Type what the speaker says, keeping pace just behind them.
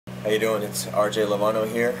How you doing? It's Luevano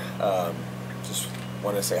here. Just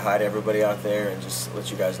want to say hi to everybody out there and just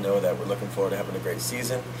let you guys know that we're looking forward to having a great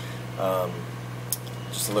season. Um,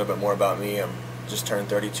 just a little bit more about me. I'm just turned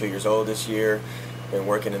 32 years old this year. Been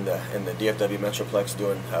working in the DFW Metroplex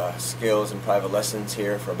doing skills and private lessons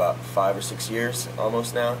here for about 5 or 6 years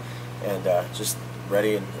almost now, and just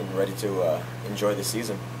ready and ready to enjoy the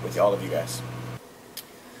season with all of you guys.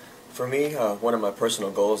 For me, one of my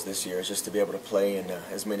personal goals this year is just to be able to play in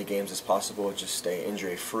as many games as possible, just stay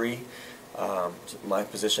injury-free. My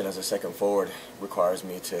position as a second forward requires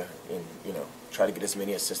me to, try to get as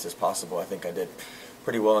many assists as possible. I think I did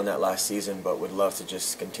pretty well in that last season, but would love to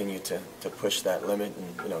just continue to push that limit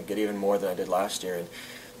and, get even more than I did last year,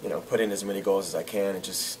 and, put in as many goals as I can and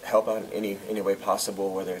just help out in any way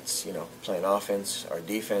possible, whether it's, playing offense or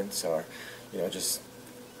defense or, just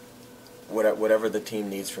whatever the team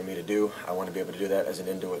needs for me to do. I want to be able to do that as an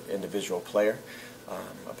individual player,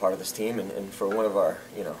 a part of this team. And for one of our,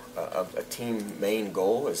 a team main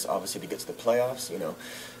goal is obviously to get to the playoffs.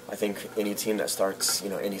 I think any team that starts,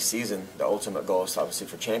 any season, the ultimate goal is obviously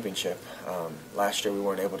for championship. Last year we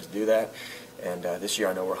weren't able to do that, and this year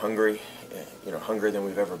I know we're hungry, hungrier than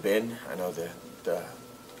we've ever been. I know the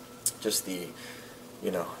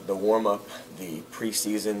warm-up, the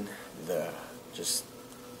preseason, just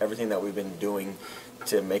everything that we've been doing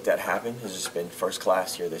to make that happen has just been first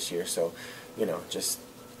class here this year. So, just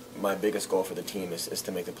my biggest goal for the team is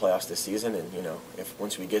to make the playoffs this season. And, if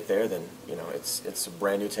once we get there, then, it's a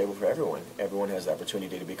brand new table for everyone. Everyone has the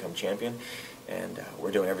opportunity to become champion. And we're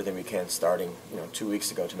doing everything we can starting, 2 weeks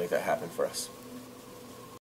ago to make that happen for us.